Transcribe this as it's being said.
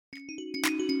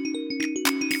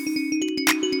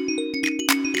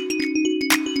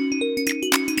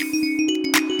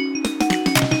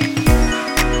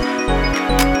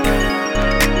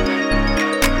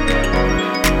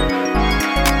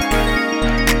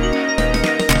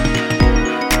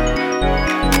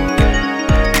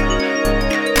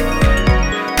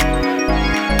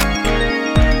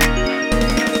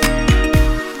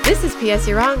P.S.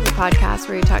 You're Wrong, the podcast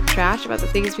where we talk trash about the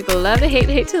things people love to hate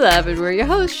and hate to love. And we're your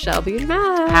hosts, Shelby and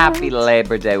Matt. Happy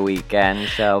Labor Day weekend,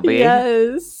 Shelby.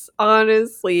 Yes.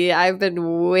 Honestly, I've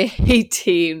been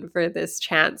waiting for this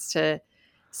chance to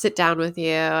sit down with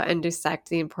you and dissect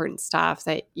the important stuff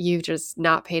that you've just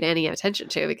not paid any attention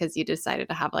to because you decided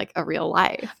to have like a real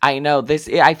life. I know this.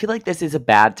 I feel like this is a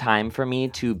bad time for me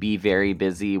to be very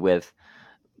busy with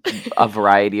a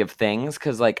variety of things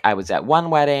because like I was at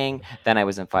one wedding, then I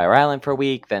was in Fire Island for a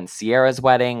week, then Sierra's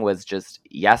wedding was just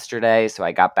yesterday, so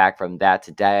I got back from that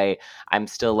today. I'm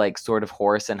still like sort of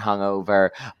hoarse and hungover,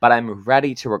 but I'm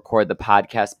ready to record the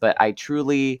podcast. But I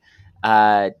truly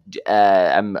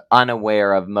am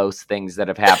unaware of most things that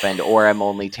have happened, or I'm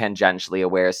only tangentially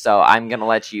aware. So I'm gonna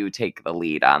let you take the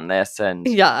lead on this, and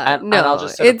I'll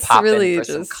just sort of pop in for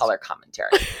some color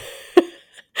commentary.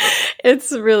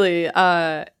 It's really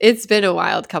it's been a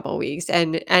wild couple weeks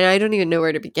and I don't even know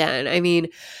where to begin. I mean,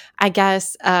 I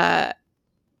guess getting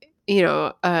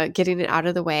it out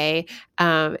of the way,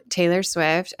 Taylor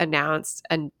Swift announced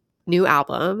a new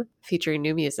album featuring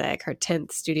new music, her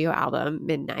 10th studio album,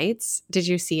 Midnights. Did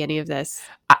you see any of this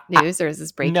news, or is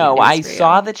this breaking news? No, I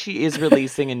saw that she is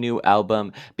releasing a new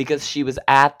album because she was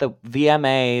at the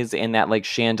VMAs in that like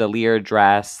chandelier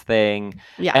dress thing.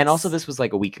 Yes. And also this was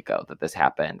like a week ago that this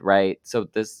happened, right? So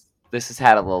this has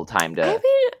had a little time to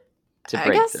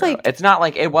break through. Like, it's not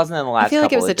like it wasn't in the last couple of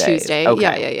days. I feel like it was a Tuesday.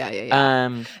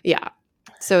 Okay. Yeah.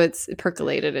 So it's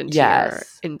percolated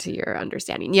into your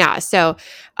understanding. Yeah. So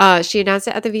she announced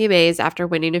it at the VMAs after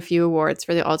winning a few awards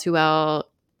for the All Too Well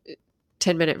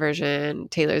 10-minute version,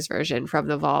 Taylor's version from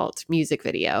the Vault music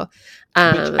video.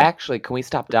 Which actually, can we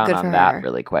stop down on that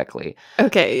really quickly?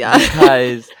 Okay, yeah.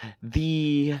 Because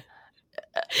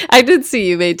I did see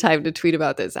you made time to tweet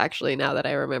about this, actually, now that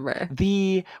I remember.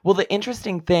 The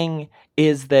interesting thing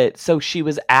is that, so she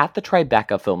was at the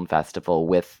Tribeca Film Festival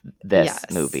with this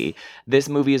movie. This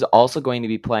movie is also going to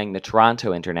be playing the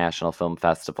Toronto International Film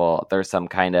Festival. There's some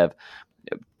kind of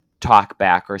talk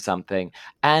back or something.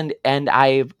 And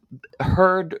I've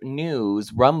heard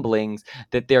rumblings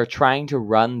that they're trying to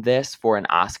run this for an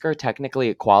Oscar, technically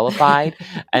it qualified.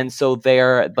 And so they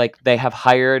have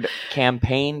hired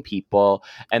campaign people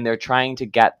and they're trying to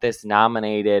get this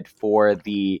nominated for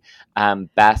the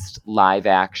best live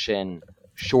action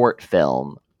short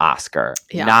film Oscar.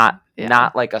 Not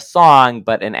like a song,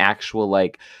 but an actual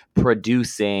like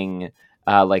producing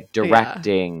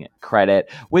directing credit,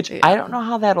 which I don't know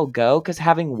how that'll go, because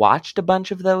having watched a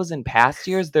bunch of those in past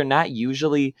years, they're not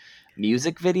usually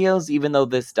music videos, even though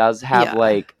this does have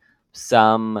like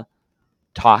some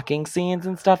talking scenes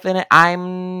and stuff in it.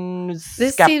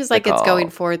 This seems like it's going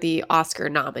for the Oscar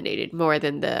nominated more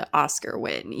than the Oscar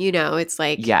win. You know, it's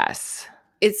like, yes,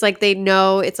 it's like they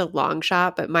know it's a long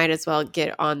shot, but might as well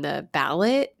get on the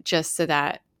ballot just so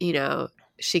that, you know,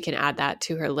 she can add that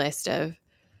to her list of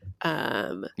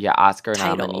Oscar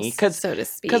nominee, so to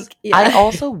speak. I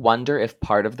also wonder if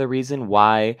part of the reason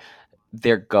why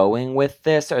they're going with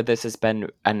this, or this has been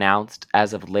announced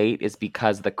as of late, is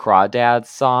because the Crawdads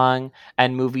song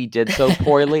and movie did so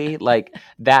poorly. Like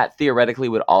that theoretically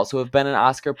would also have been an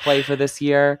Oscar play for this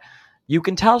year. You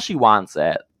can tell she wants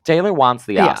it. Taylor wants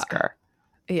the Oscar.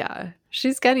 Yeah,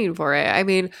 she's gunning for it. I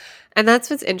mean, and that's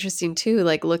what's interesting too,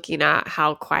 like looking at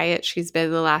how quiet she's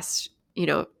been the last,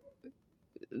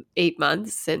 8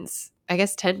 months since, I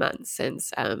guess 10 months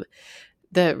since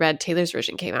the Red Taylor's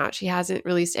version came out. She hasn't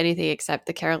released anything except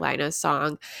the Carolina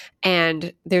song.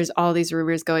 And there's all these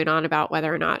rumors going on about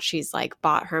whether or not she's like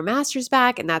bought her masters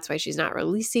back and that's why she's not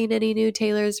releasing any new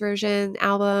Taylor's version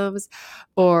albums,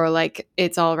 or like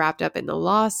it's all wrapped up in the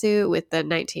lawsuit with the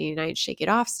 1989 Shake It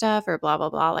Off stuff, or blah, blah,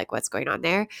 blah, like what's going on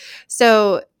there.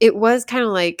 So it was kind of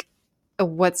like,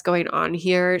 what's going on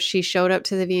here? She showed up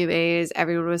to the VMAs.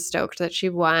 Everyone was stoked that she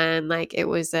won. Like it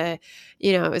was the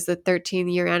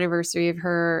 13th year anniversary of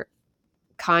her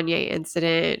Kanye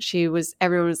incident.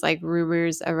 Everyone was like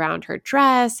rumors around her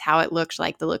dress, how it looked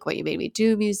like the Look What You Made Me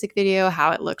Do music video, how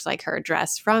it looked like her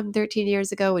dress from 13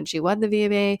 years ago when she won the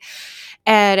VMA.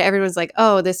 And everyone's like,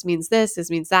 oh, this means this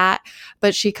means that.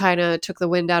 But she kind of took the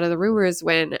wind out of the rumors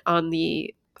when on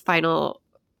the final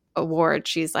award,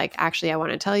 she's like, actually, I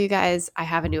want to tell you guys, I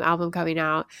have a new album coming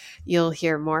out. You'll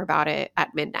hear more about it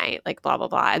at midnight, like blah, blah,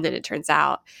 blah. And then it turns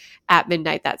out at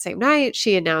midnight that same night,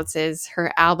 she announces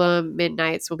her album,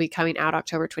 Midnights, will be coming out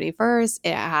October 21st.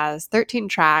 It has 13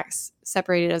 tracks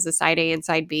separated as a side A and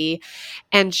side B.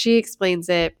 And she explains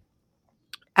it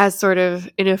as sort of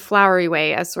in a flowery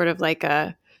way, as sort of like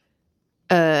a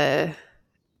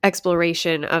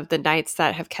exploration of the nights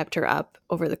that have kept her up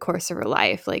over the course of her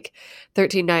life, like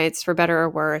 13 nights for better or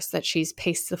worse that she's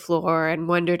paced the floor and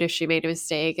wondered if she made a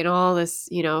mistake and all this,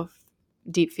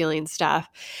 deep feeling stuff.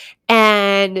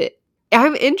 And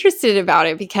I'm interested about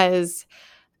it because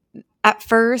at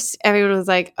first everyone was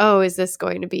like, oh, is this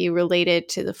going to be related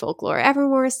to the Folklore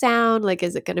Evermore sound? Like,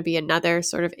 is it going to be another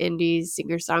sort of indie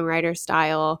singer-songwriter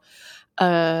style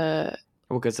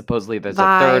because supposedly there's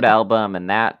vibe. a third album in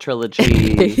that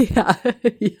trilogy. yeah.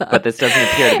 But this doesn't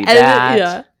appear to be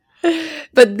that. Yeah.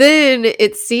 But then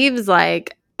it seems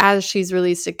like as she's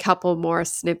released a couple more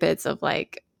snippets of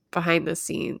like behind the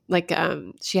scene, like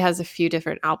she has a few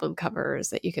different album covers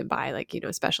that you can buy, like,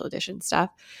 special edition stuff.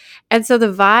 And so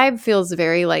the vibe feels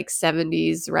very like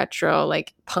 70s retro,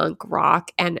 like punk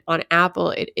rock. And on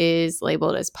Apple, it is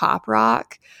labeled as pop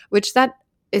rock, which that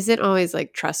isn't always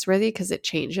like trustworthy because it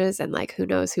changes and like who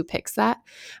knows who picks that.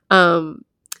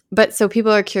 But so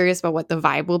people are curious about what the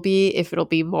vibe will be, if it'll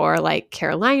be more like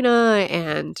Carolina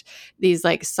and these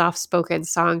like soft-spoken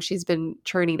songs she's been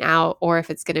churning out, or if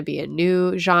it's going to be a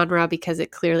new genre because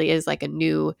it clearly is like a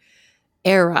new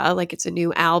era, like it's a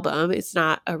new album. It's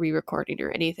not a re-recording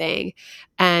or anything.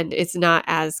 And it's not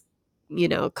as,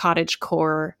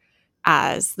 cottagecore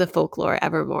as the Folklore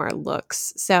Evermore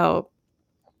looks. So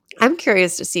I'm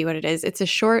curious to see what it is. It's a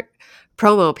short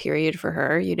promo period for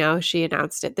her. She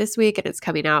announced it this week and it's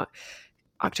coming out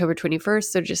October 21st.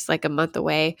 So just like a month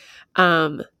away.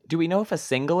 Do we know if a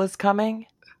single is coming?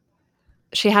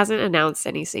 She hasn't announced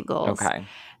any singles. Okay.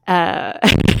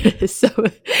 So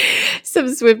some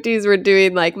Swifties were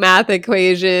doing like math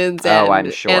equations and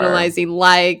I'm sure. analyzing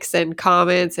likes and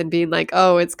comments and being like,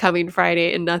 oh, it's coming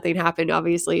Friday, and nothing happened,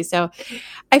 obviously. So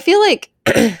I feel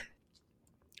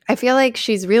like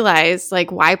she's realized,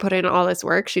 like, why put in all this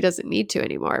work? She doesn't need to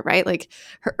anymore, right? Like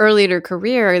her early in her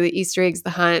career, the Easter eggs,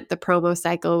 the hunt, the promo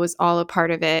cycle was all a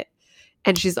part of it.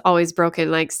 And she's always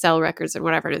broken like sell records and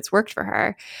whatever, and it's worked for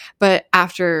her. But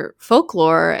after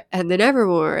Folklore and then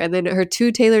Evermore and then her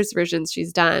 2 Taylor's versions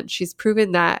she's done, she's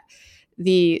proven that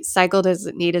the cycle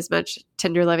doesn't need as much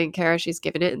tender loving care as she's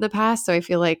given it in the past. So I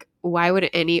feel like, why would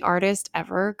any artist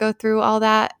ever go through all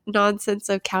that nonsense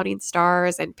of counting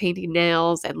stars and painting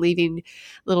nails and leaving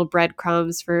little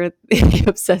breadcrumbs for the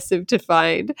obsessive to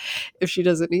find if she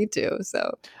doesn't need to?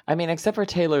 So I mean, except for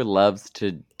Taylor loves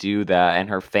to do that and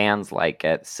her fans like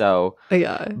it. So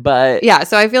yeah. But yeah,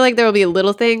 so I feel like there will be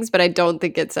little things, but I don't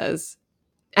think it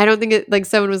like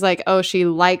someone was like, oh, she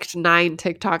liked 9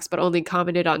 TikToks but only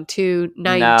commented on 2.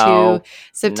 9-2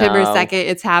 September 2nd.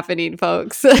 It's happening,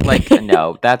 folks. Like,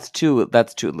 no, that's too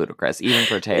ludicrous, even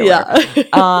for Taylor.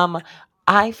 Yeah.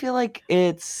 I feel like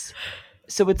it's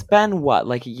been what,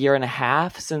 like a year and a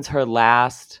half since her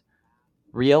last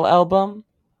real album,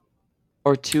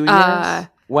 or 2 years?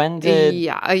 When did?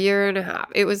 Yeah, a year and a half.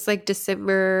 It was like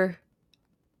December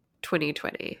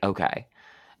 2020. Okay.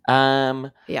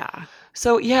 Yeah.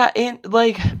 So yeah,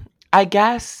 I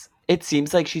guess it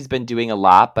seems like she's been doing a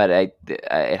lot, but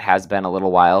it has been a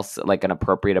little while, like an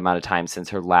appropriate amount of time since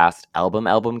her last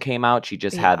album came out. She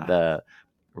just had the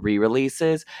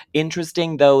re-releases.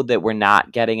 Interesting though that we're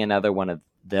not getting another one of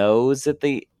those at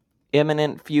the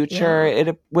imminent future.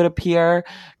 It would appear,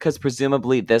 because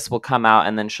presumably this will come out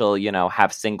and then she'll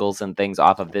have singles and things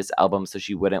off of this album, so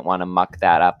she wouldn't want to muck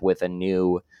that up with a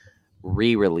new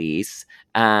re-release.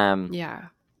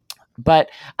 But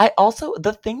I also,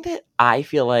 the thing that I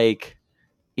feel like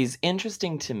is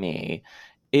interesting to me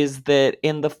is that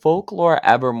in the Folklore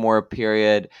Evermore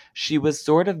period, she was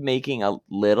sort of making a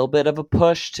little bit of a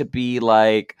push to be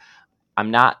like, I'm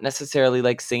not necessarily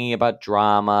like singing about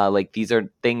drama. Like these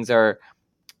are the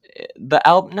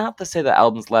album, not to say the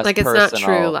album's less like it's personal.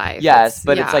 not true life. Yes,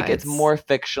 but it's like it's more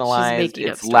fictionalized.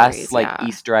 It's less like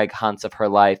Easter egg hunts of her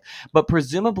life. But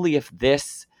presumably if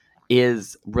this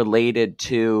is related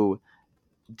to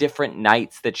different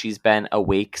nights that she's been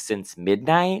awake since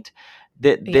midnight,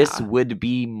 that this would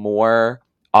be more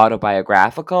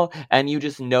autobiographical, and you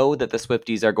just know that the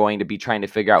Swifties are going to be trying to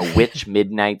figure out which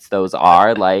midnights those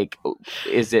are. Like,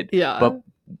 is it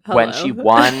when she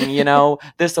won,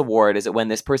 this award? Is it when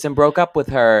this person broke up with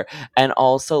her? And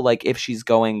also, like, if she's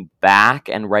going back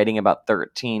and writing about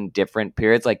 13 different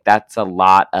periods, like that's a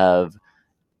lot of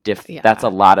that's a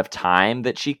lot of time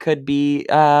that she could be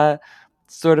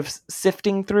sort of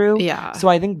sifting through. Yeah. So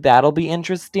I think that'll be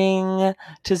interesting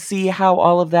to see how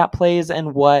all of that plays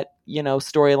and what,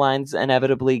 storylines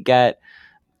inevitably get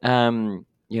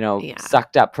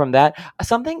sucked up from that.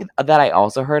 Something that I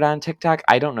also heard on TikTok,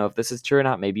 I don't know if this is true or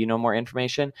not, maybe you know more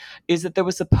information, is that there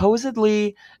was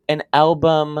supposedly an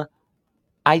album,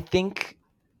 I think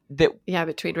that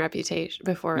between Reputation,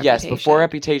 before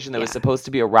Reputation, there was supposed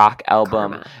to be a rock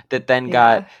album Karma. that then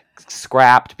got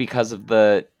scrapped because of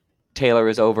the Taylor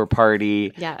Is Over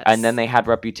party. Yes. And then they had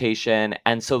Reputation.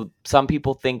 And so some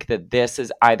people think that this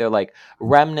is either like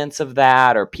remnants of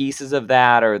that or pieces of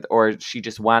that, or she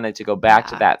just wanted to go back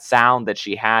to that sound that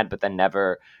she had but then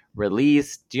never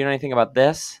released. Do you know anything about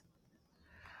this?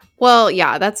 Well,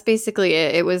 yeah, that's basically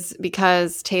it. It was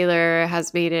because Taylor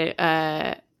has made it,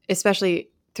 especially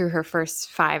through her first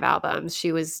 5 albums,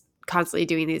 she was constantly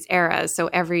doing these eras. So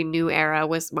every new era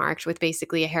was marked with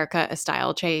basically a haircut, a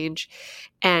style change,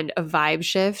 and a vibe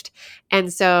shift.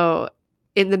 And so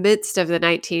in the midst of the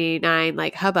 1989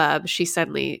 like hubbub, she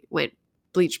suddenly went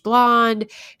bleach blonde.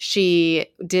 She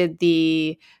did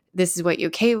the "This Is What You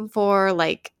Came For,"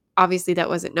 like obviously that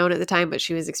wasn't known at the time, but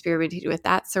she was experimenting with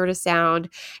that sort of sound.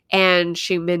 And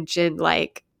she mentioned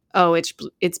like, oh, it's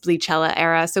Bleachella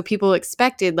era. So people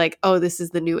expected like, oh, this is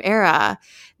the new era.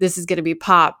 This is going to be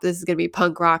pop. This is going to be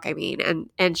punk rock. I mean,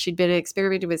 and she'd been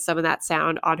experimenting with some of that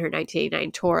sound on her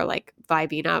 1989 tour, like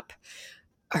vibing up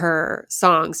her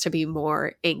songs to be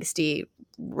more angsty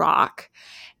rock.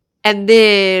 And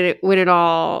then when it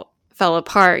all fell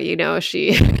apart,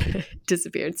 she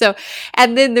disappeared. So,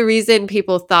 and then the reason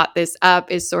people thought this up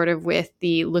is sort of with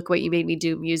the "Look What You Made Me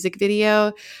Do" music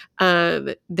video.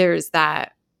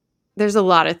 There's a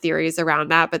lot of theories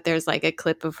around that, but there's like a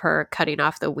clip of her cutting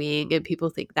off the wing, and people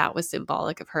think that was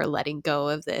symbolic of her letting go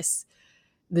of this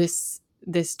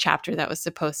chapter that was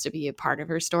supposed to be a part of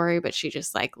her story, but she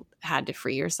just like had to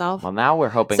free herself. Well, now we're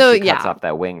hoping she cuts off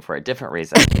that wing for a different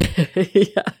reason.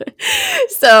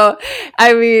 So,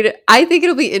 I mean, I think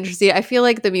it'll be interesting. I feel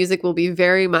like the music will be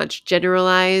very much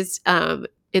generalized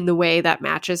in the way that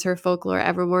matches her Folklore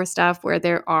Evermore stuff, where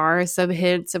there are some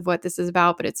hints of what this is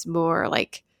about, but it's more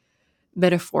like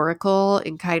metaphorical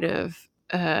and kind of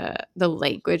the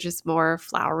language is more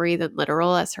flowery than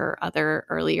literal as her other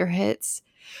earlier hits.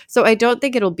 So I don't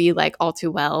think it'll be like All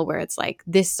Too Well, where it's like,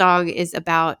 this song is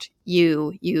about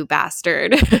you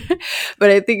bastard. But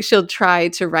I think she'll try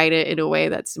to write it in a way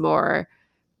that's more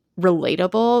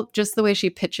relatable, just the way she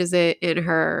pitches it in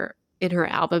her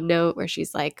album note, where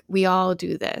she's like, we all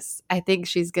do this. I think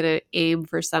she's going to aim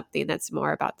for something that's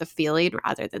more about the feeling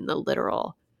rather than the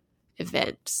literal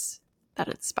events that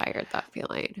inspired that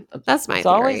feeling. That's my theory. It's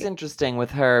always interesting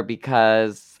with her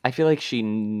because I feel like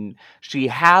she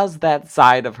has that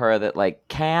side of her that like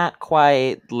can't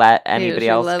quite let anybody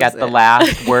else get the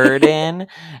last word in.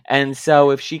 And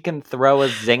so if she can throw a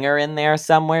zinger in there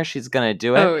somewhere, she's gonna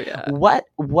do it. Oh, yeah.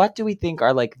 What do we think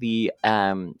are like the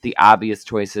obvious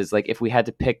choices? Like if we had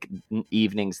to pick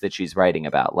evenings that she's writing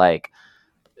about, like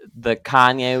the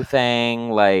Kanye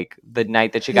thing, like the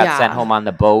night that she got sent home on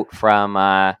the boat from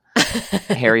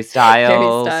Harry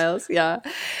Styles. Yeah.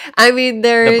 I mean,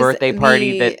 there's the birthday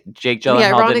party that Jake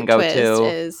Gyllenhaal didn't go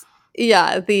to.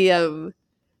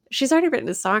 She's already written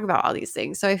a song about all these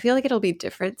things, so I feel like it'll be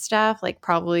different stuff, like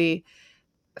probably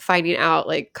finding out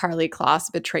like Karlie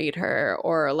Kloss betrayed her,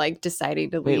 or like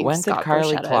deciding to leave Scott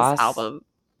Borchetta's album.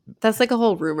 That's like a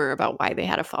whole rumor about why they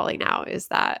had a falling out, is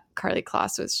that Karlie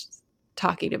Kloss was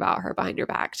talking about her behind her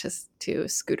back to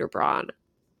Scooter Braun.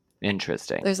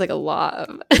 Interesting. There's like a lot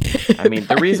of I mean,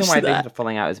 the reason why they had a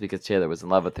falling out is because Taylor was in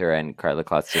love with her and Karlie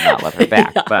Kloss did not let her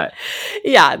back. But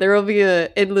there will be an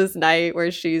endless night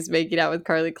where she's making out with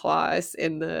Karlie Kloss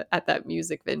at that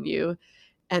music venue,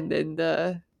 and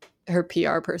then her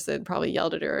PR person probably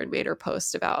yelled at her and made her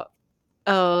post about,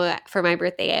 oh, for my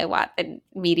birthday I want the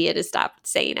media to stop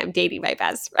saying I'm dating my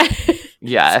best friend.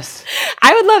 Yes.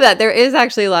 I would love that. There is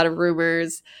actually a lot of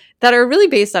rumors that are really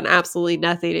based on absolutely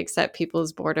nothing except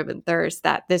people's boredom and thirst,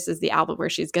 that this is the album where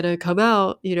she's going to come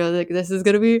out. Like this is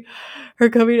going to be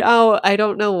her coming out. I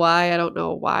don't know why. I don't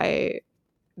know why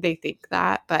they think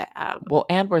that, but well,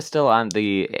 and we're still on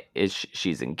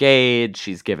she's engaged,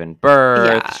 she's given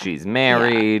birth, she's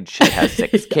married, she has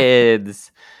 6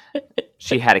 kids.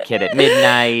 She had a kid at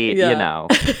midnight,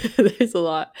 There's a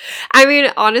lot. I mean,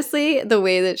 honestly, the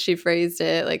way that she phrased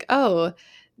it, like, oh,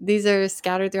 these are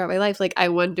scattered throughout my life. Like, I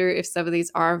wonder if some of these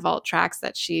are vault tracks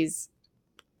that she's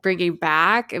bringing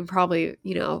back and probably,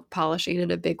 polishing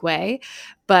in a big way.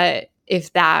 But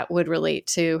if that would relate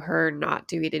to her not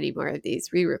doing any more of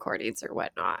these re-recordings or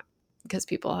whatnot, because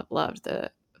people have loved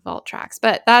the vault tracks.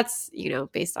 But that's,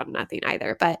 based on nothing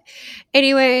either. But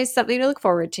anyway, something to look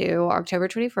forward to. October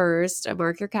 21st,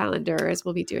 mark your calendars.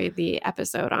 We'll be doing the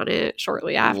episode on it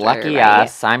shortly after. Lucky right?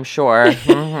 us, I'm sure.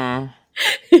 Mm-hmm.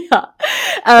 Yeah.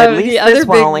 At least this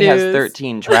one only has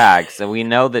 13 tracks, and we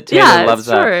know that Taylor loves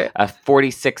a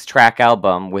 46 track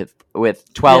album with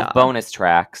 12 bonus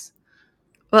tracks.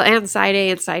 Well, and side A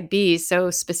and side B, so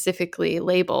specifically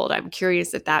labeled. I'm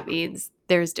curious if that means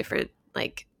there's different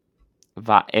if it's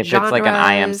like an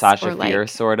I Am Sasha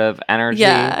Fierce sort of energy.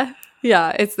 Yeah,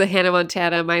 it's the Hannah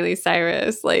Montana, Miley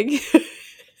Cyrus,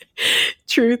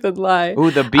 truth and lie.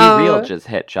 Ooh, the Be Real just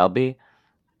hit, Shelby.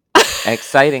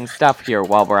 Exciting stuff here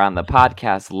while we're on the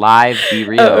podcast live. Be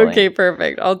Real. Oh, okay,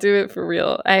 perfect. I'll do it for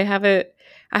real. I haven't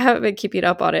been keeping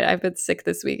up on it. I've been sick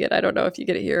this weekend. I don't know if you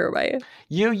can hear my.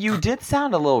 You did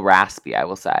sound a little raspy, I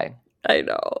will say. I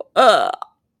know.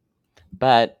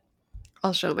 But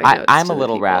I'll show my notes. I'm a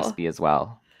little raspy as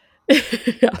well.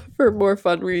 Yeah, for more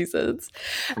fun reasons.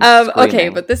 Okay,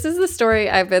 but this is the story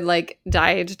I've been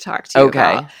dying to talk to you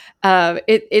about.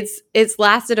 It's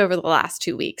lasted over the last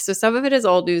 2 weeks. So some of it is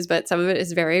old news, but some of it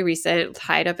is very recent,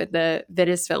 tied up in the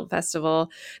Venice Film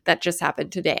Festival that just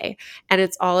happened today. And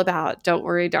it's all about Don't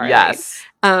Worry, Darling. Yes.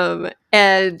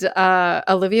 And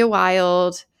Olivia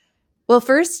Wilde. Well,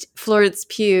 first, Florence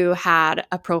Pugh had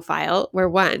a profile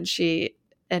where she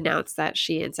announced that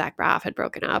she and Zach Braff had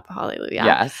broken up. Hallelujah.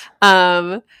 Yes.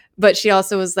 But she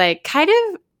also was kind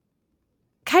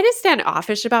of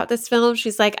standoffish about this film.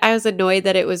 She's like, I was annoyed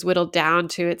that it was whittled down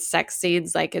to its sex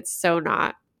scenes.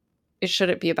 It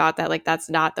shouldn't be about that. That's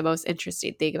not the most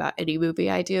interesting thing about any movie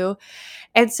I do.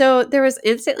 And so there was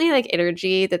instantly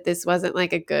energy that this wasn't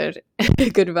a good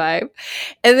vibe.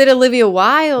 And then Olivia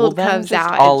Wilde comes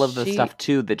out. All of the stuff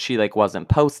too that she wasn't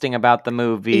posting about the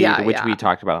movie, which we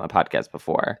talked about on the podcast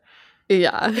before.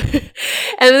 Yeah. And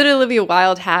then Olivia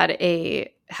Wilde had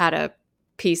a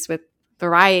piece with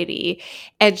Variety,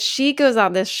 and she goes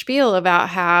on this spiel about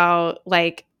how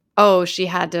she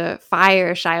had to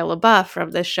fire Shia LaBeouf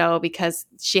from the show because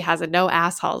she has a no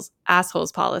assholes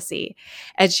policy.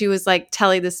 And she was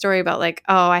telling the story about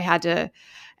I had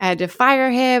to fire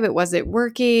him. It wasn't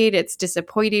working. It's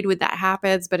disappointing when that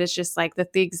happens, but it's just the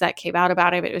things that came out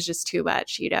about him, it was just too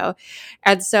much,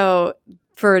 And so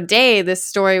for a day, this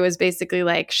story was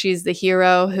basically she's the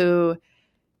hero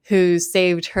who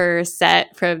saved her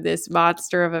set from this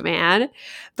monster of a man.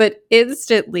 But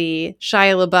instantly,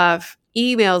 Shia LaBeouf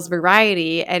emails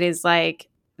Variety and is like,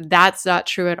 that's not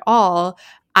true at all.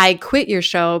 I quit your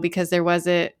show because there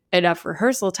wasn't enough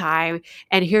rehearsal time,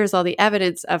 and here's all the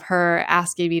evidence of her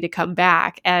asking me to come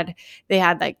back. And they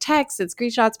had texts and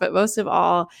screenshots, but most of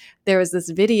all, there was this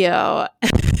video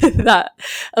that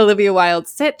Olivia Wilde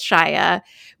sent Shia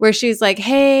where she's like,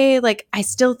 hey, I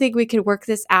still think we can work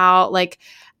this out.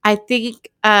 I think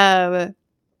what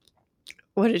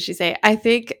did she say? I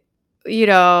think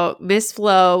Miss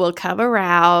Flo will come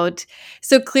around.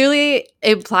 So clearly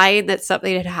implying that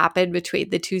something had happened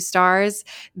between the two stars,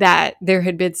 that there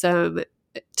had been some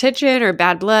tension or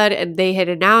bad blood, and they had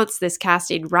announced this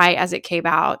casting right as it came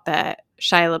out that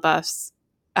Shia LaBeouf's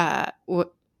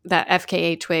that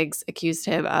FKA Twigs accused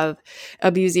him of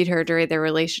abusing her during their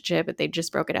relationship, but they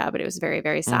just broken up, and it was very,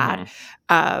 very sad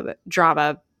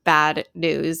drama. Bad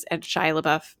news, and Shia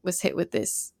LaBeouf was hit with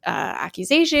this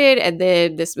accusation, and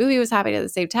then this movie was happening at the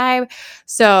same time.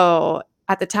 So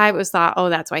at the time it was thought, oh,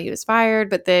 that's why he was fired.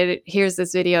 But then here's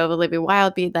this video of Olivia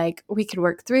Wilde being like, we can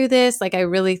work through this. I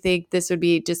really think this would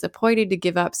be disappointing to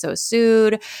give up so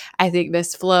soon. I think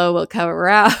Miss Flo will come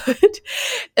around.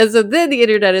 And so then the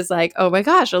internet is like, oh my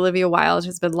gosh, Olivia Wilde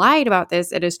has been lying about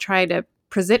this and is trying to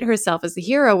present herself as the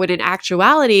hero, when in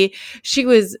actuality she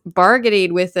was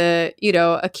bargaining with a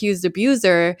accused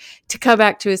abuser to come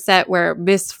back to a set where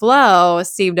Miss Flo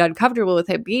seemed uncomfortable with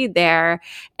him being there,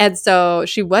 and so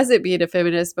she wasn't being a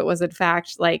feminist, but was in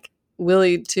fact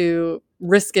willing to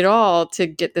risk it all to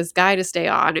get this guy to stay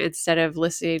on instead of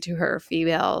listening to her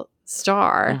female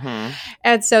star.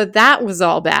 And so that was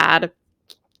all bad.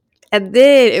 And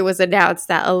then it was announced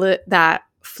that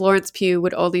Florence Pugh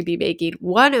would only be making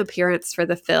one appearance for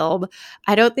the film.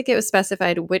 I don't think it was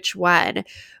specified which one,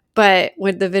 but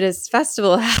when the Venice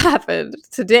Festival happened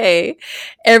today,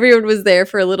 everyone was there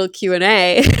for a little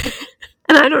Q&A.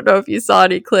 And I don't know if you saw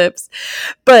any clips,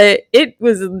 but it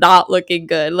was not looking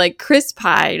good. Chris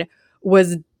Pine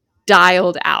was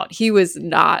dialed out. He was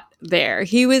not there.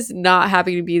 He was not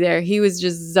happy to be there. He was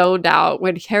just zoned out.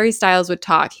 When Harry Styles would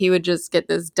talk, he would just get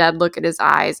this dead look in his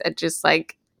eyes and just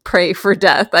pray for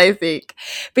death, I think,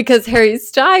 because Harry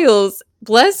Styles,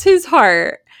 bless his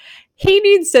heart, he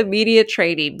needs some media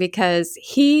training because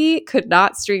he could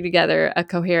not string together a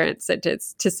coherent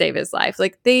sentence to save his life.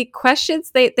 Like the questions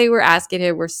they were asking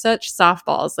him were such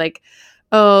softballs. Like,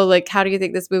 oh, like how do you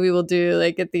think this movie will do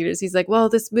like in theaters? He's like, well,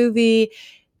 this movie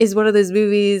is one of those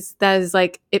movies that is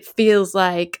like it feels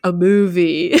like a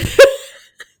movie.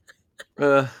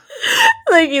 Like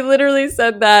he literally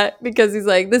said that because he's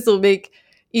like, this will make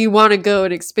you want to go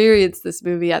and experience this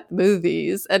movie at the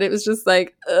movies. And it was just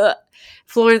like, ugh.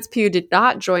 Florence Pugh did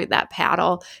not join that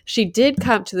panel. She did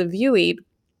come to the viewing,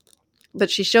 but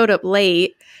she showed up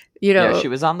late. You know, she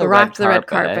was on the red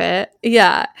carpet.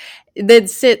 Yeah. Then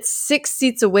sits 6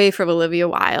 seats away from Olivia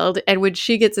Wilde. And when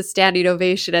she gets a standing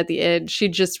ovation at the end, she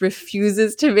just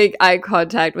refuses to make eye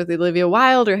contact with Olivia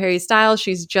Wilde or Harry Styles.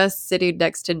 She's just sitting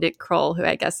next to Nick Kroll, who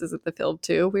I guess is in the film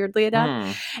too, weirdly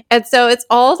enough. And so it's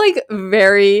all like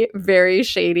very, very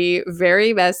shady,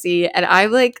 very messy. And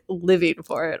I'm like living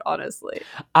for it, honestly.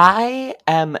 I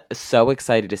am so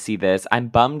excited to see this. I'm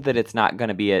bummed that it's not going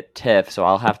to be at TIFF, so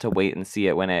I'll have to wait and see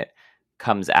it when it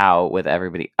comes out with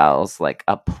everybody else like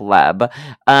a pleb.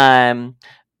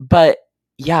 But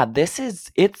yeah,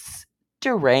 it's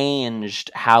deranged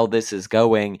how this is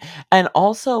going. And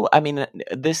also, I mean,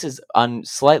 this is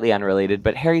slightly unrelated,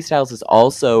 but Harry Styles is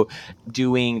also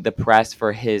doing the press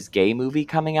for his gay movie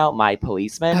coming out, My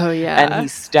Policeman. Oh yeah. And he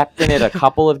stepped in it a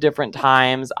couple of different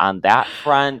times on that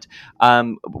front.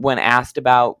 When asked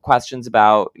about questions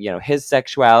about, you know, his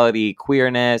sexuality,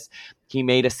 queerness, he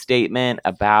made a statement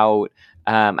about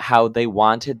how they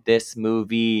wanted this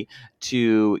movie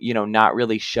to, you know, not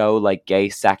really show like gay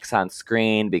sex on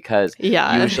screen because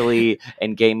usually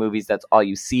in gay movies, that's all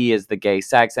you see is the gay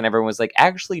sex. And everyone was like,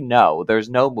 actually, no, there's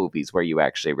no movies where you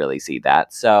actually really see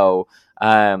that. So,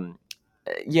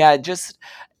 yeah, just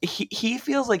he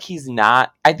feels like he's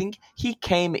not. I think he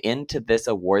came into this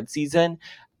award season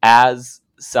as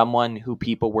someone who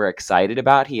people were excited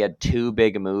about. He had 2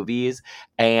 big movies,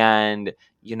 and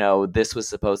you know, this was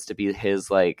supposed to be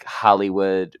his like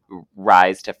Hollywood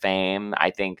rise to fame. I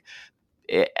think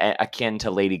akin to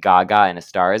Lady Gaga in A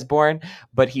Star Is Born,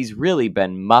 but he's really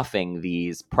been muffing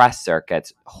these press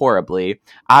circuits horribly.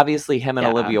 Obviously, him and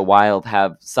Olivia Wilde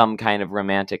have some kind of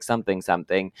romantic something,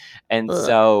 and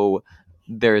so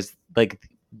there's like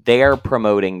they're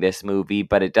promoting this movie,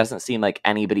 but it doesn't seem like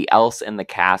anybody else in the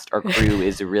cast or crew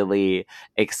is really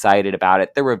excited about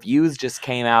it. The reviews just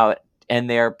came out and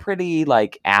they're pretty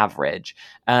like average.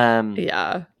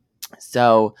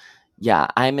 So yeah,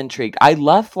 I'm intrigued. I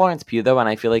love Florence Pugh though, and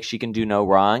I feel like she can do no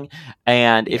wrong.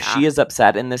 And if she is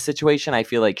upset in this situation, I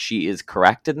feel like she is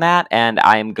correct in that. And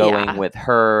I'm going with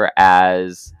her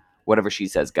as whatever she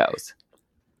says goes.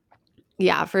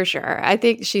 Yeah, for sure. I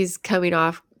think she's coming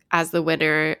off as the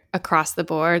winner across the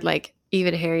board. Like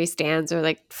even Harry stands are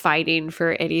like fighting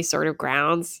for any sort of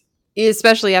grounds,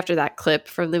 especially after that clip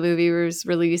from the movie was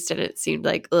released and it seemed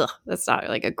like, ugh, that's not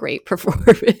like a great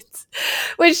performance.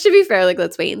 Which to be fair, like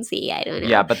let's wait and see. I don't know.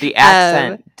 Yeah, but the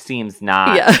accent seems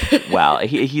not well.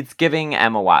 He's giving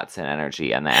Emma Watson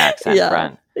energy on the accent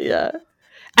front. Yeah.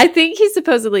 I think he's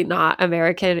supposedly not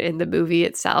American in the movie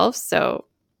itself, so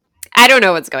I don't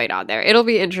know what's going on there. It'll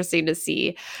be interesting to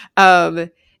see.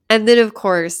 And then, of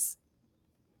course,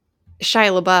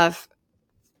 Shia LaBeouf,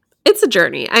 it's a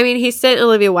journey. I mean, he sent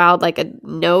Olivia Wilde like a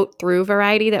note through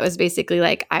Variety that was basically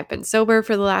like, I've been sober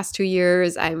for the last 2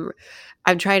 years. I'm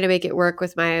trying to make it work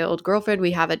with my old girlfriend.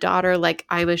 We have a daughter. Like,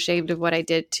 I'm ashamed of what I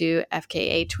did to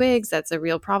FKA Twigs. That's a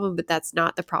real problem, but that's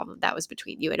not the problem. That was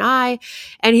between you and I.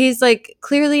 And he's like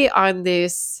clearly on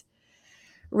this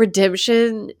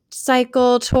redemption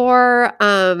cycle tour.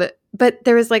 But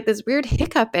there was like this weird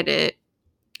hiccup in it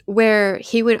where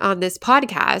he went on this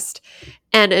podcast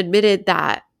and admitted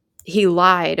that he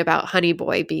lied about Honey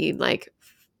Boy being like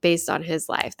based on his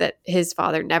life, that his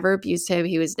father never abused him.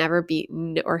 He was never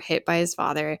beaten or hit by his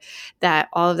father, that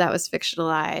all of that was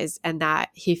fictionalized and that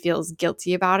he feels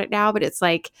guilty about it now. But it's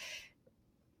like,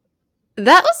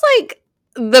 that was like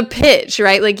the pitch,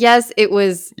 right? Like, yes, it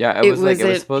was. Yeah, it was like it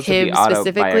was supposed to be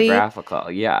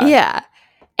autobiographical. Yeah. Yeah.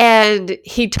 And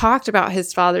he talked about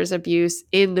his father's abuse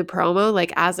in the promo,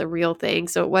 like as a real thing.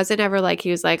 So it wasn't ever like he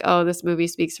was like, oh, this movie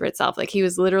speaks for itself. Like he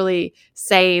was literally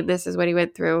saying this is what he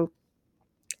went through.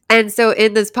 And so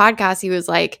in this podcast, he was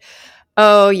like,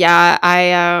 oh yeah,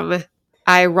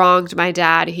 I wronged my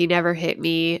dad. He never hit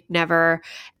me, never.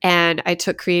 And I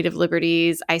took creative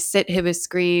liberties. I sent him a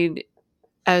screener.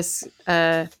 I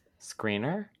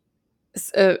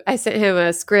sent him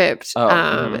a script.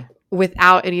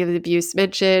 Without any of the abuse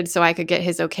mentioned, so I could get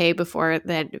his okay before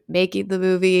then making the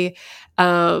movie.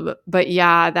 But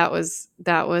yeah, that was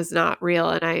not real,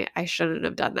 and I shouldn't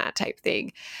have done that type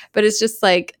thing. But it's just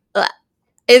like, ugh.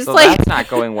 It's so like that's not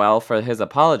going well for his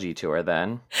apology tour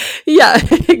then. Yeah,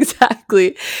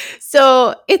 exactly.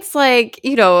 So it's like,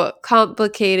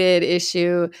 complicated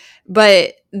issue,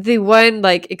 but the one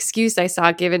like excuse I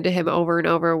saw given to him over and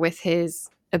over with his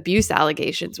abuse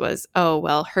allegations was, oh,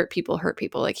 well, hurt people.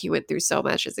 Like he went through so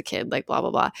much as a kid, like blah,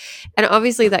 blah, blah. And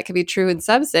obviously that could be true in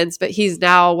some sense, but he's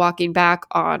now walking back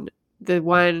on the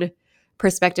one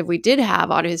perspective we did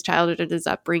have on his childhood and his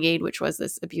upbringing, which was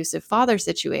this abusive father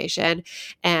situation.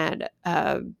 And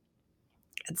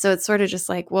so it's sort of just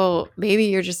like, well, maybe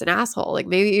you're just an asshole. Like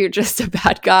maybe you're just a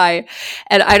bad guy.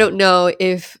 And I don't know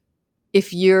if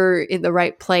you're in the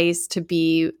right place to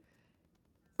be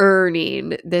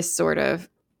earning this sort of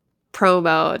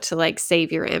promo to like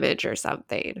save your image or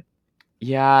something.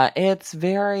 Yeah, it's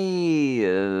very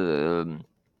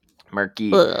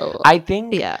murky. Ugh. I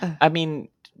think, Yeah. I mean,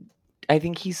 I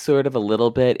think he's sort of a little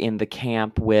bit in the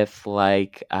camp with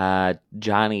like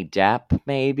Johnny Depp,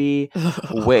 maybe,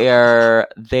 where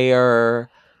they're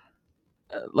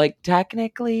like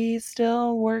technically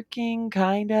still working,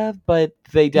 kind of, but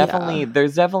they definitely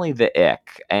there's definitely the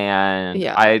ick, and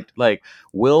Yeah. I like.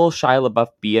 Will Shia LaBeouf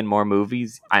be in more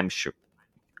movies? I'm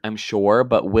sure,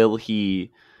 but will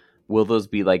he? Will those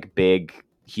be like big,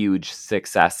 huge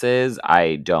successes?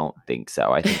 I don't think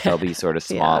so. I think they'll be sort of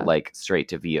small, Yeah. like straight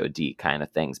to VOD kind of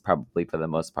things, probably for the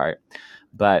most part.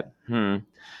 But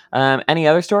any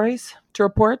other stories to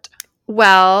report?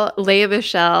 Well, Leah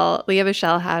Michelle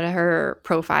had her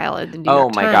profile in the New Oh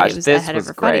York my gosh, Times this ahead was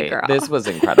of her Funny great. Girl. This was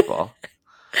incredible.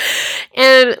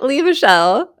 And Leah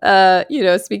Michelle,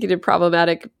 speaking of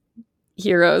problematic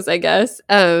heroes, I guess,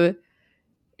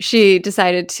 she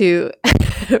decided to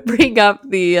bring up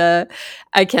the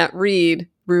I can't read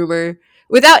rumor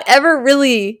without ever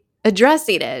really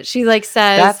addressing it. She like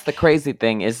says that's the crazy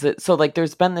thing is that so like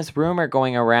there's been this rumor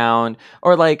going around,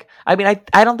 or like I mean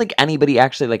I don't think anybody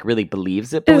actually like really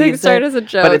believes it started as a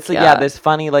joke, but it's like this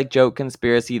funny like joke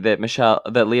conspiracy that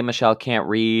Leah Michelle can't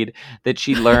read, that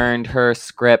she learned her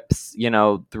scripts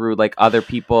through like other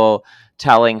people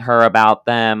telling her about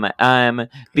them, and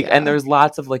there's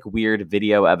lots of like weird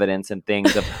video evidence and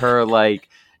things of her like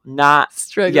not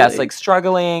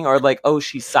struggling, or like, oh,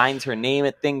 she signs her name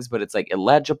at things but it's like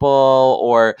illegible,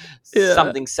 or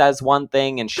something says one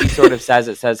thing and she sort of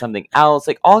says something else,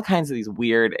 like all kinds of these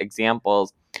weird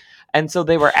examples. And so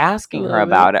they were asking her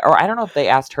about it, or I don't know if they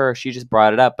asked her, she just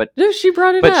brought it up, but no, she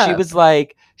brought it up. But she was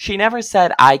like, she never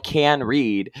said, I can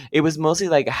read. It was mostly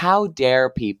like, how dare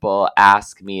people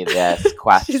ask me this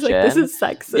question? She's like, this is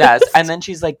sexist. Yes, and then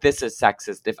she's like, this is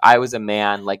sexist. If I was a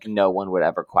man, like, no one would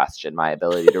ever question my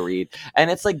ability to read.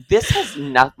 And it's like, this has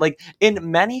not, like,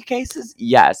 in many cases,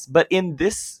 yes. But in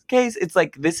this case, it's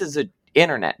like, this is an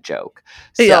internet joke.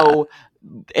 So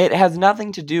it has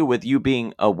nothing to do with you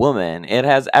being a woman. It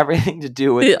has everything to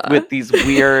do with these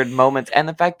weird moments, and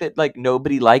the fact that like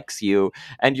nobody likes you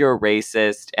and you're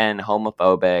racist and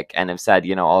homophobic and have said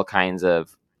all kinds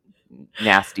of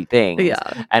nasty things,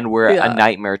 and we're a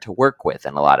nightmare to work with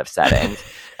in a lot of settings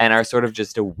and are sort of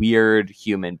just a weird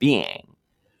human being.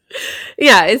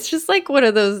 Yeah, it's just like one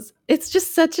of those, it's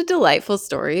just such a delightful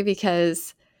story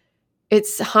because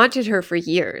it's haunted her for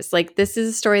years. Like, this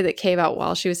is a story that came out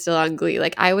while she was still on Glee.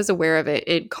 Like, I was aware of it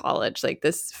in college, like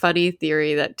this funny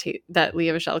theory that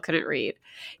Leah Michelle couldn't read.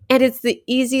 And it's the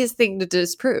easiest thing to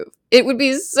disprove. It would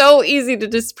be so easy to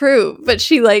disprove, but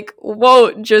she like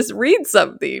won't just read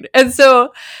something. And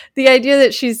so the idea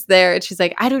that she's there and she's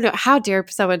like, I don't know, how dare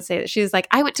someone say that? She's like,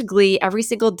 I went to Glee every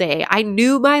single day. I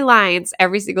knew my lines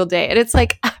every single day. And it's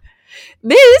like,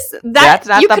 Miss, that's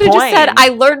not you could have just said,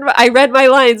 I read my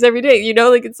lines every day.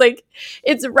 Like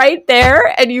it's right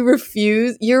there, and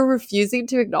you're refusing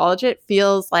to acknowledge it.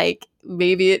 Feels like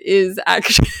maybe it is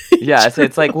actually yes. true.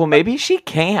 It's like, well, maybe she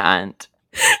can't.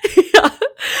 Yeah,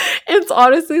 it's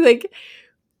honestly like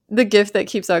the gift that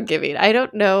keeps on giving. I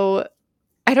don't know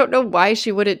why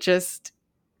she wouldn't just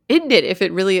end it if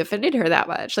it really offended her that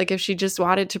much. Like if she just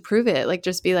wanted to prove it, like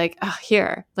just be like, oh,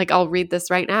 here, like I'll read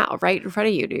this right now, right in front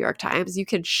of you, New York Times. You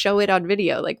can show it on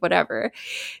video, like whatever.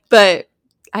 But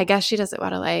I guess she doesn't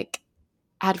want to like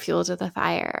add fuel to the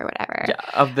fire or whatever.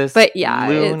 Of this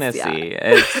lunacy.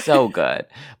 It's so good.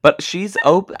 But she's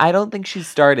open. I don't think she's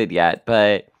started yet,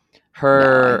 but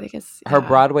her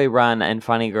Broadway run and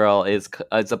Funny Girl is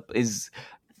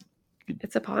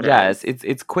it's upon us. Yes,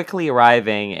 it's quickly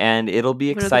arriving, and it'll be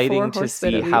exciting to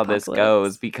see how this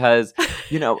goes, because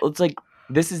it's like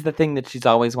this is the thing that she's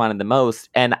always wanted the most,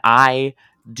 and I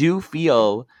do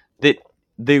feel that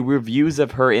the reviews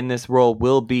of her in this role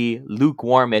will be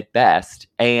lukewarm at best,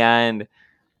 and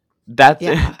that's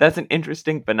an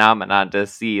interesting phenomenon to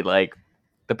see, like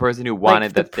the person who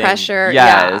wanted the thing. pressure.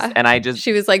 Yes. Yeah. And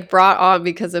she was like brought on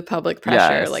because of public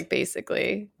pressure, Yes. like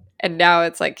basically. And now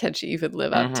it's like, can she even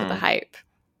live up to the hype?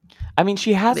 I mean,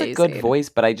 she has a good voice,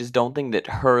 but I just don't think that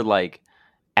her like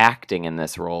acting in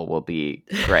this role will be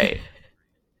great.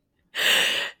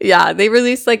 Yeah, they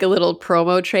released like a little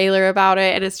promo trailer about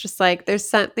it, and it's just like there's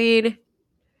something.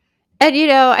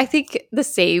 And I think the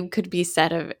same could be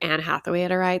said of Anne Hathaway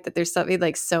at her right, that there's something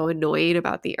like so annoying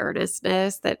about the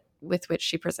earnestness that with which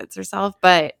she presents herself.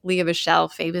 But Lea Michele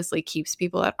famously keeps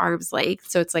people at arm's length,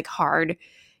 so it's like hard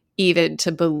even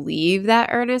to believe that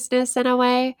earnestness in a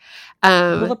way.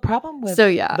 Well, the problem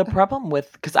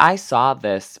with because I saw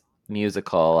this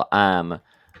musical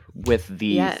with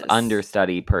the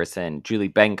understudy person Julie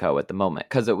Benko at the moment,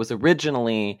 because it was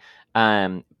originally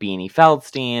Beanie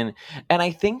Feldstein, and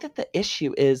I think that the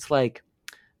issue is like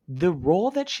the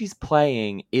role that she's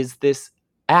playing is this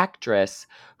actress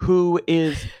who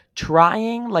is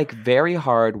trying like very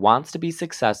hard, wants to be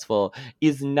successful,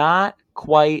 is not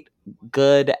quite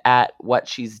good at what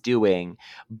she's doing,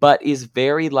 but is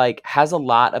very like has a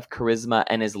lot of charisma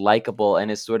and is likable and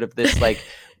is sort of this like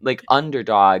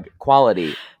underdog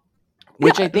quality.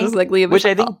 Which I think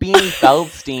Beanie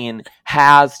Feldstein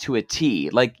has to a T.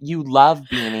 Like, you love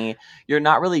Beanie. You're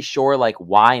not really sure like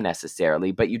why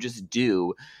necessarily, but you just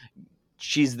do.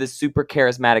 She's this super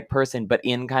charismatic person, but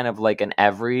in kind of like an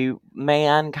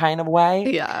everyman kind of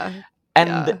way. Yeah.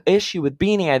 And the issue with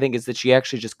Beanie, I think, is that she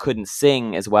actually just couldn't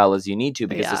sing as well as you need to,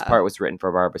 because this part was written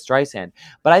for Barbra Streisand.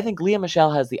 But I think Lea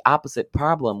Michele has the opposite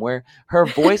problem, where her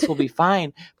voice will be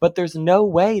fine, but there's no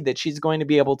way that she's going to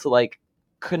be able to like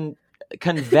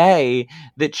convey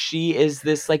that she is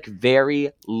this like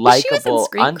very likable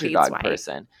underdog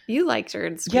person. You liked her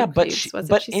in Scream Queens.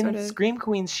 But in Scream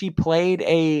Queens, she played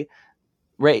a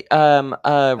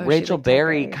Rachel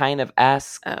Berry kind of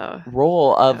esque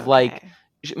role of like.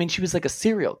 I mean, she was like a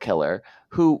serial killer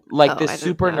who like this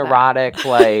super neurotic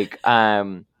like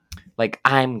I'm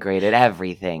great at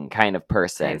everything kind of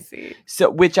person. I see. So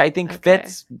which I think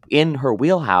fits in her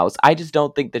wheelhouse. I just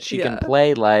don't think that she can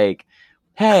play like,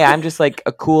 hey, I'm just like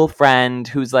a cool friend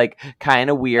who's like kind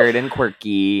of weird and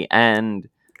quirky, and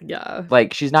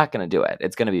like she's not gonna do it.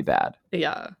 It's gonna be bad.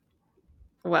 Yeah.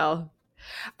 Well,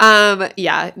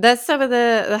 that's some of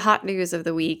the hot news of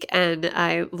the week, and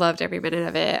I loved every minute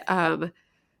of it.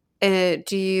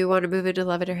 Do you want to move into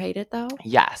Love It or Hate It, though?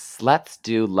 Yes, let's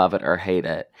do Love It or Hate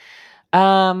It.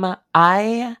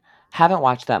 I haven't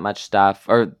watched that much stuff,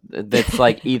 or that's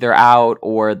like either out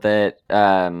or that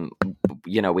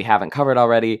we haven't covered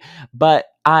already. But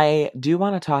I do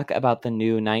want to talk about the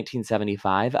new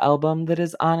 1975 album that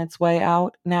is on its way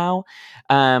out now.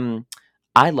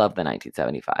 I love the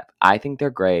 1975. I think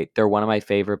they're great. They're one of my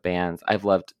favorite bands. I've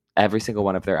loved every single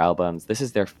one of their albums. This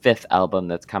is their 5th album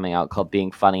that's coming out, called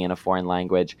Being Funny in a Foreign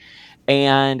Language.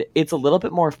 And it's a little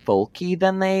bit more folky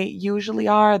than they usually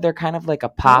are. They're kind of like a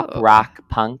pop, rock,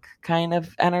 punk kind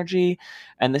of energy.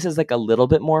 And this is like a little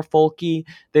bit more folky.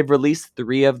 They've released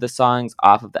 3 of the songs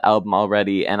off of the album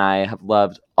already, and I have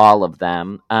loved all of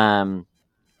them. The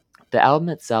album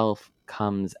itself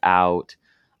comes out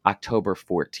October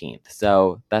 14th.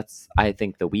 So that's, I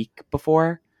think, the week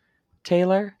before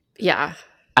Taylor. Yeah.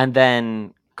 And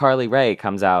then Carly Rae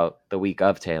comes out the week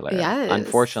of Taylor. Yes.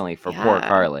 Unfortunately for poor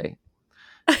Carly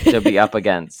to be up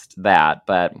against that,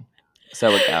 but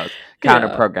so it goes. Counter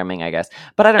programming, I guess.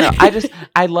 But I don't know.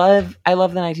 I love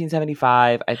the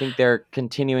 1975. I think they're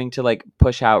continuing to like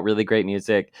push out really great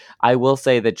music. I will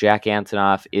say that Jack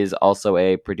Antonoff is also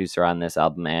a producer on this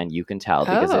album, and you can tell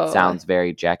because it sounds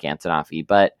very Jack Antonoff-y,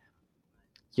 but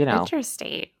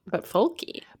interesting, but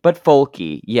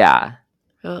folky. Yeah.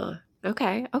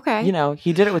 Okay.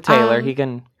 He did it with Taylor. He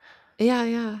can.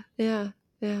 Yeah.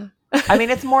 I mean,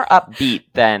 it's more upbeat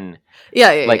than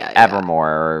Evermore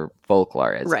or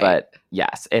Folklore is, but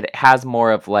yes, it has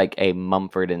more of like a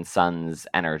Mumford and Sons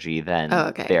energy than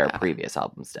their previous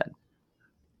albums did.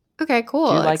 Okay, cool.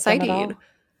 Do you like exciting. Them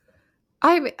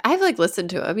at all? I've like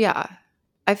listened to them. Yeah,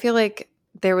 I feel like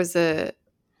there was a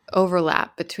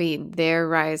overlap between their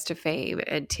rise to fame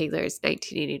and Taylor's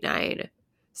 1989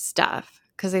 stuff,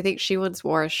 because I think she once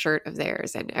wore a shirt of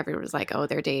theirs, and everyone was like, "Oh,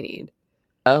 they're dating."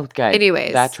 Okay.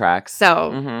 Anyways, that tracks.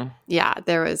 So yeah,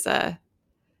 there was a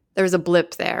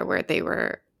blip there where they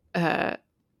were,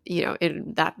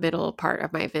 in that middle part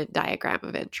of my Venn diagram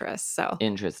of interest. So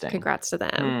interesting. Congrats to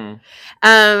them.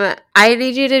 I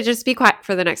need you to just be quiet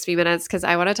for the next few minutes, because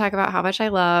I want to talk about how much I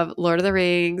love Lord of the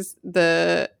Rings.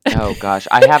 Oh gosh,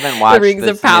 I haven't watched the Rings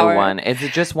this of Power. new one. Is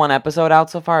it just one episode out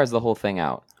so far? Or is the whole thing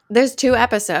out? There's 2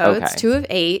 episodes, Okay. 2 of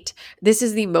 8. This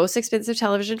is the most expensive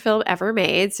television film ever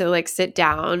made. So like sit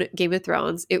down, Game of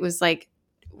Thrones. It was like,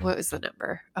 what was the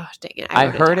number? Oh, dang it. I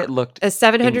heard it looked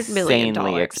 $700 million.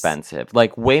 insanely expensive.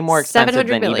 Like way more expensive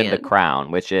than even The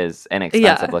Crown, which is an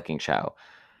expensive looking show.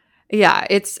 Yeah,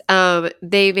 it's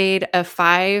they made a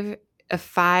 5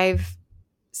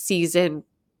 season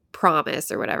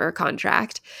promise or whatever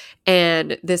contract,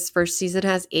 and this first season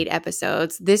has 8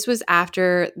 episodes. This was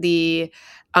after the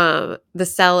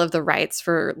sale of the rights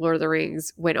for Lord of the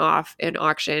Rings went off in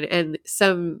auction, and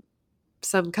some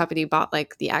company bought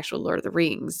like the actual Lord of the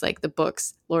Rings, like the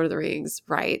books Lord of the Rings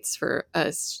rights for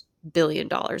 $1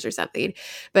 billion or something.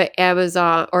 But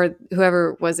Amazon or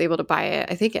whoever was able to buy it,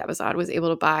 I think Amazon was able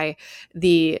to buy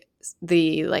the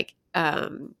like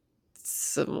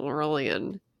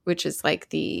Silmarillion, which is like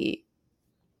the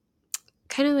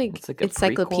kind of like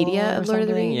encyclopedia of Lord of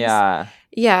the Rings.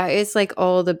 Yeah, it's like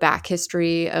all the back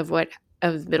history of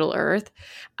Middle Earth.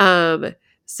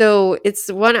 So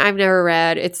it's one I've never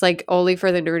read. It's like only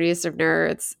for the nerdiest of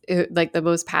nerds, like the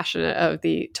most passionate of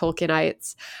the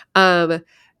Tolkienites.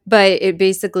 But it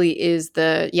basically is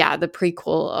the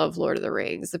prequel of Lord of the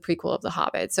Rings, the prequel of The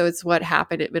Hobbit. So it's what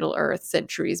happened at Middle Earth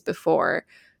centuries before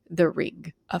the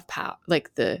Ring of Power,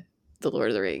 like the Lord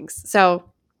of the Rings. So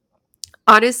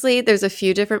honestly, there's a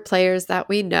few different players that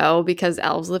we know because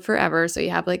elves live forever. So you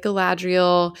have like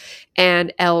Galadriel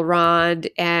and Elrond,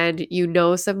 and you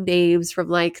know some names from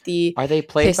like the Are they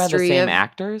played by the same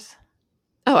actors?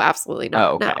 Oh, absolutely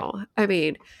not. Oh, okay. No. I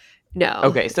mean, no.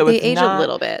 Okay, so they it's age not, a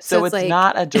little bit. So it's like,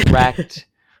 not a direct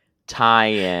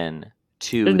tie-in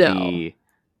to the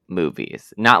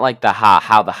movies. Not like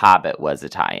how The Hobbit was a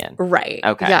tie-in. Right.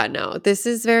 Okay. Yeah, no. This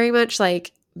is very much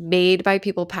like made by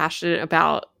people passionate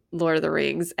about Lord of the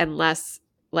Rings, and less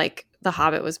like The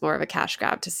Hobbit was more of a cash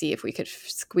grab to see if we could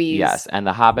squeeze. Yes, and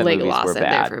the Hobbit Legolas movies were in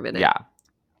bad. There for a minute. Yeah.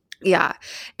 Yeah.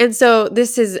 And so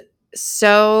this is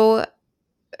so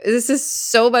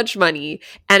much money,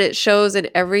 and it shows in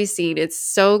every scene. It's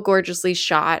so gorgeously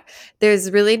shot.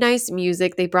 There's really nice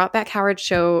music. They brought back Howard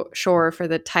Shore for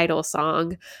the title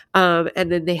song, and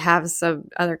then they have some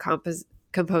other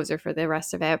composer for the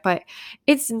rest of it. But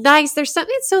it's nice. There's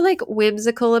something so like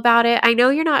whimsical about it. I know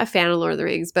you're not a fan of Lord of the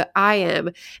Rings, but I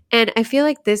am, and I feel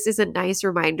like this is a nice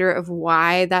reminder of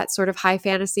why that sort of high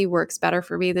fantasy works better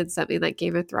for me than something like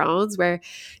Game of Thrones, where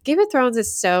Game of Thrones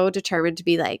is so determined to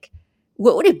be like,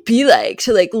 what would it be like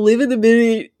to like live in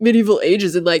the medieval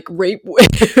ages and like rape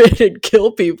women and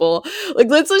kill people? Like,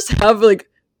 let's just have like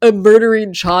a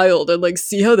murdering child and like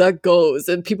see how that goes.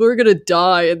 And people are gonna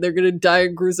die, and they're gonna die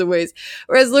in gruesome ways.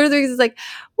 Whereas Lord of the Rings is like,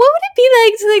 what would it be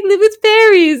like to like live with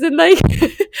fairies and like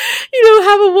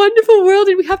have a wonderful world,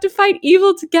 and we have to fight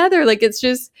evil together? Like, it's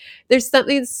just, there's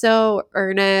something so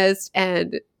earnest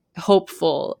and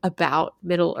hopeful about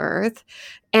Middle Earth.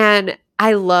 And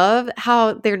I love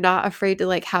how they're not afraid to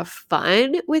like have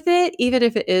fun with it, even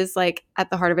if it is like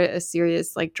at the heart of it a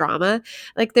serious like drama.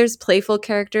 Like, there's playful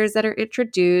characters that are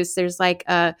introduced. There's like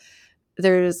a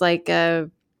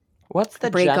what's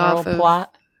the general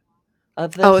plot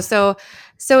of this? Oh,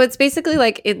 so it's basically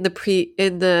like in the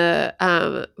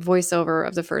voiceover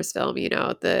of the first film,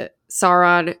 the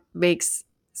Sauron makes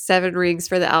 7 rings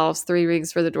for the elves, 3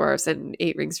 rings for the dwarves, and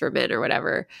 8 rings for men or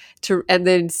whatever. And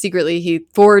then secretly he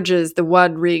forges the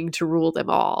 1 ring to rule them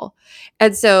all.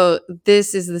 And so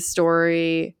this is the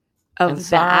story of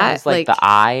that. Is like the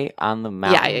eye on the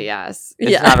mountain. Yes.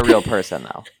 It's not a real person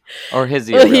though. Or is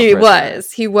he?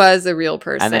 He was a real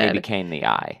person, and then he became the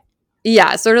eye.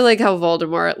 Yeah, sort of like how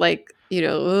Voldemort, like,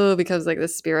 becomes like the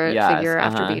spirit figure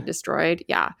after being destroyed.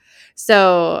 Yeah.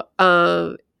 So,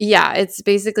 it's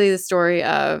basically the story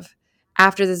of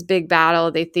after this big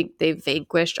battle, they think they've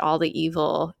vanquished all the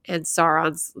evil, and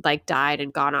Sauron's like died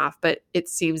and gone off. But it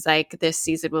seems like this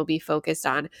season will be focused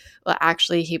on, well,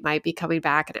 actually, he might be coming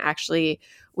back, and actually,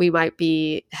 we might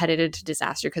be headed into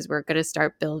disaster because we're going to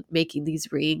start making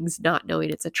these rings, not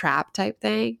knowing it's a trap type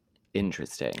thing.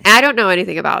 Interesting. And I don't know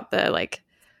anything about the like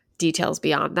details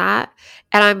beyond that,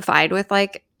 and I'm fine with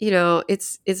like,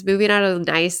 it's moving at a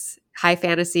nice high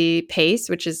fantasy pace,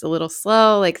 which is a little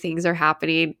slow. Like, things are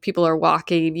happening, people are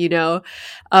walking,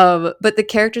 but the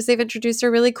characters they've introduced are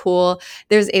really cool.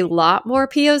 There's a lot more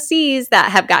POCs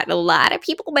that have gotten a lot of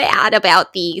people mad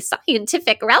about the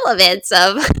scientific relevance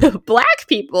of Black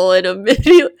people in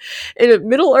a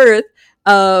Middle Earth.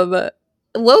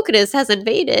 Wokeness has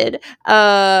invaded,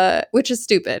 which is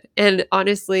stupid. And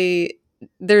honestly,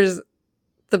 the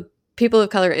people of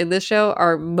color in this show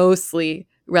are mostly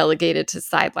relegated to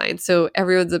sidelines. So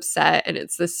everyone's upset, and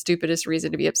it's the stupidest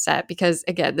reason to be upset because,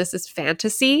 again, this is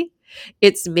fantasy.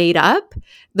 It's made up.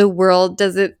 The world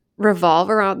doesn't revolve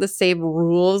around the same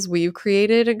rules we've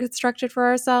created and constructed for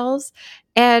ourselves.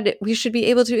 And we should be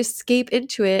able to escape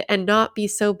into it and not be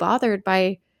so bothered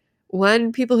by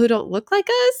people who don't look like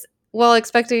us while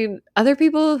expecting other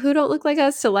people who don't look like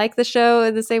us to like the show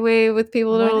in the same way with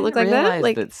people who don't look like that.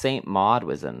 Like that Saint Maud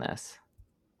was in this.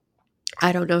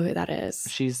 I don't know who that is.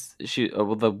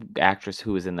 The actress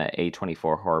who was in the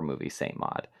A24 horror movie Saint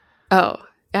Maud. Oh,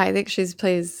 yeah, I think she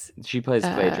plays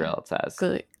Galadriel, it says.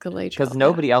 Galadriel. Because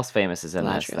nobody else famous is in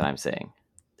this that I'm seeing.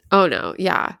 Oh, no.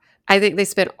 Yeah. I think they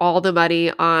spent all the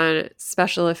money on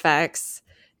special effects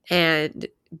and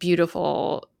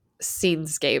beautiful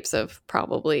scenescapes of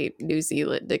probably New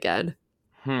Zealand again.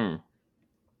 So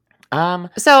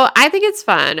I think it's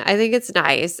fun. I think it's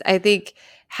nice. I think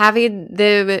having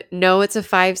them know it's a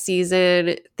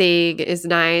 5-season thing is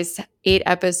nice. 8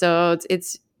 episodes.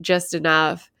 It's just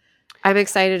enough. I'm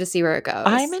excited to see where it goes.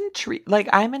 I'm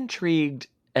intrigued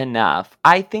enough.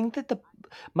 I think that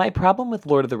my problem with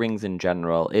Lord of the Rings in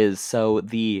general is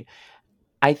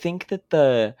I think that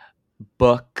the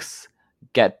books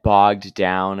get bogged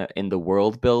down in the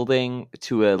world building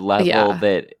to a level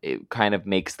that it kind of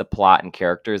makes the plot and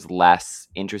characters less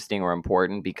interesting or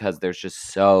important because there's just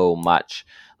so much,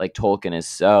 like Tolkien is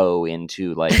so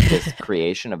into like this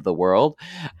creation of the world.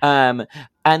 And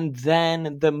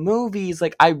then the movies,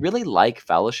 like I really like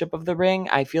Fellowship of the Ring.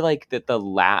 I feel like that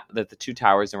that the Two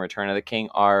Towers and Return of the King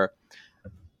are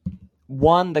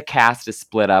one, the cast is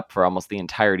split up for almost the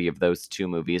entirety of those 2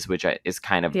 movies, which is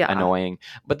kind of annoying.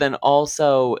 But then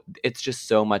also, it's just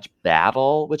so much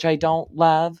battle, which I don't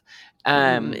love.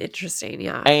 Interesting,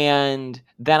 yeah. And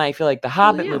then I feel like the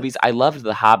Hobbit movies, I loved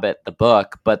The Hobbit, the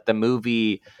book, but the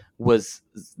movie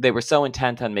they were so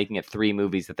intent on making it 3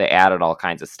 movies that they added all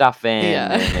kinds of stuff in,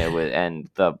 and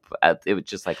it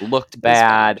just like looked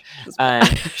bad.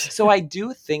 So I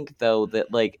do think though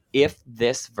that like if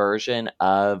this version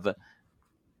of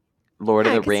Lord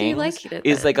of the Rings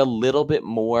is like a little bit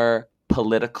more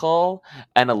political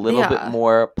and a little bit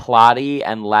more plotty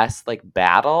and less like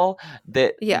battle,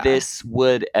 that this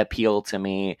would appeal to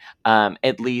me,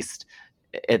 at least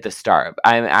at the start.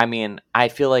 I mean, I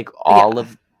feel like all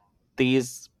of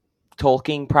these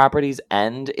Tolkien properties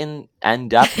end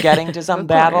up getting to some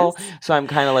battle. So I'm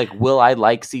kind of like, will I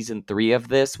like season 3 of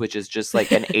this, which is just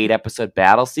like an 8-episode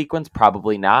battle sequence?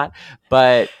 Probably not,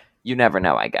 but you never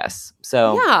know, I guess.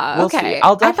 So we'll see.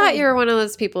 I thought you were one of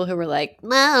those people who were like,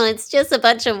 no, it's just a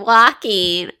bunch of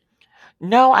walking.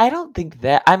 No, I don't think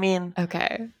that. I mean,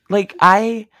 okay, like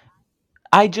I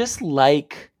just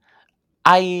like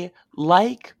when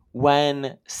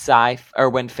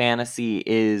when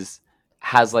fantasy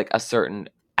has like a certain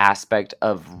aspect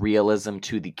of realism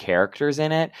to the characters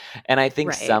in it, and I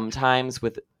think sometimes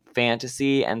with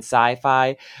fantasy and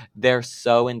sci-fi, they're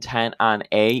so intent on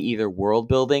either world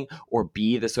building or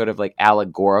B, the sort of like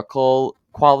allegorical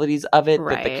qualities of it,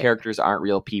 that the characters aren't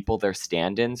real people, they're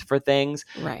stand-ins for things.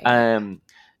 And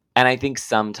I think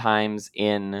sometimes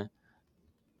in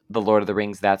the Lord of the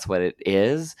Rings that's what it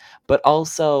is, but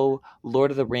also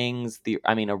Lord of the Rings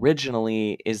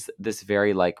originally is this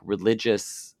very like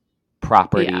religious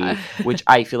property, which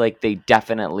I feel like they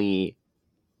definitely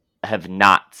have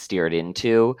not steered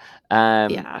into,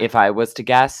 if I was to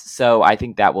guess. So I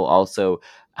think that will also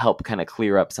help kind of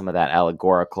clear up some of that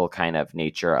allegorical kind of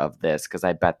nature of this, because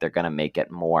I bet they're going to make it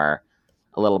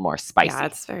a little more spicy. Yeah,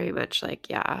 it's very much like,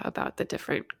 about the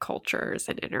different cultures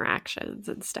and interactions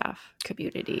and stuff,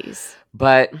 communities.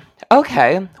 But,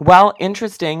 okay, well,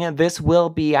 interesting. This will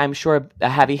be, I'm sure, a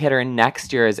heavy hitter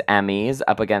next year's Emmys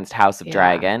up against House of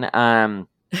Dragon.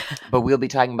 But we'll be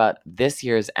talking about this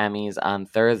year's Emmys on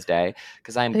Thursday,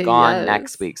 because I'm gone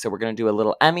next week. So we're going to do a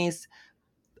little Emmys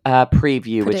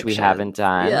preview, which we haven't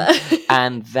done.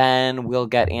 And then we'll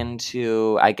get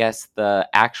into, I guess, the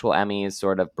actual Emmys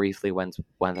sort of briefly once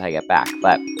I get back.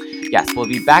 But yes, we'll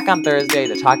be back on Thursday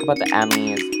to talk about the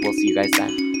Emmys. We'll see you guys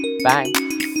then. Bye.